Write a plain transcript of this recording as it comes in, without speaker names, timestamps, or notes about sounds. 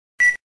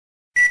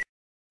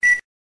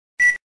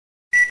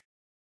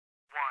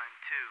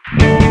This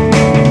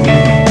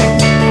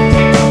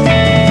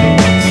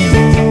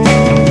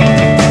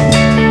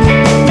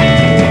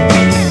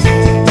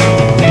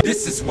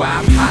is why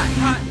I'm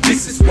hot.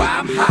 This is why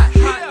I'm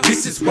hot.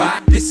 This is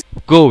why this.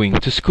 Going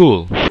to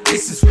school.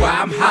 This is why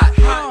I'm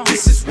hot.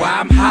 This is why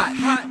I'm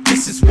hot.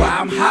 This is why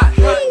I'm hot.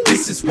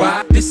 This is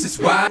why. This is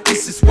why.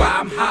 This is why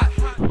I'm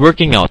hot.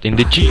 Working out in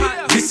the gym.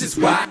 This is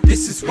why.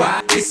 This is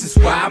why. This is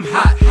why I'm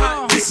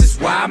hot. This is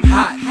why I'm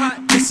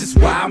hot. This is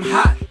why I'm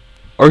hot.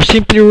 Or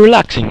simply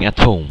relaxing at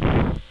home.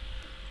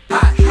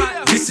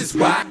 This is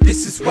why.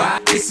 This is why.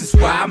 This is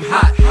why I'm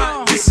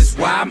hot. This is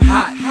why I'm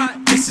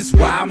hot. This is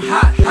why I'm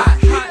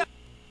hot.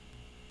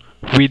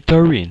 With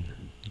taurine,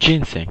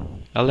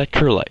 ginseng,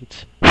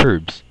 electrolytes,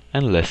 herbs,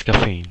 and less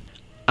caffeine.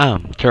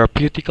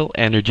 Therapeutical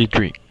energy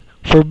drink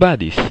for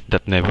bodies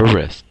that never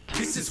rest.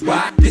 This is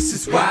why. This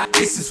is why.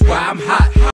 This is why I'm hot.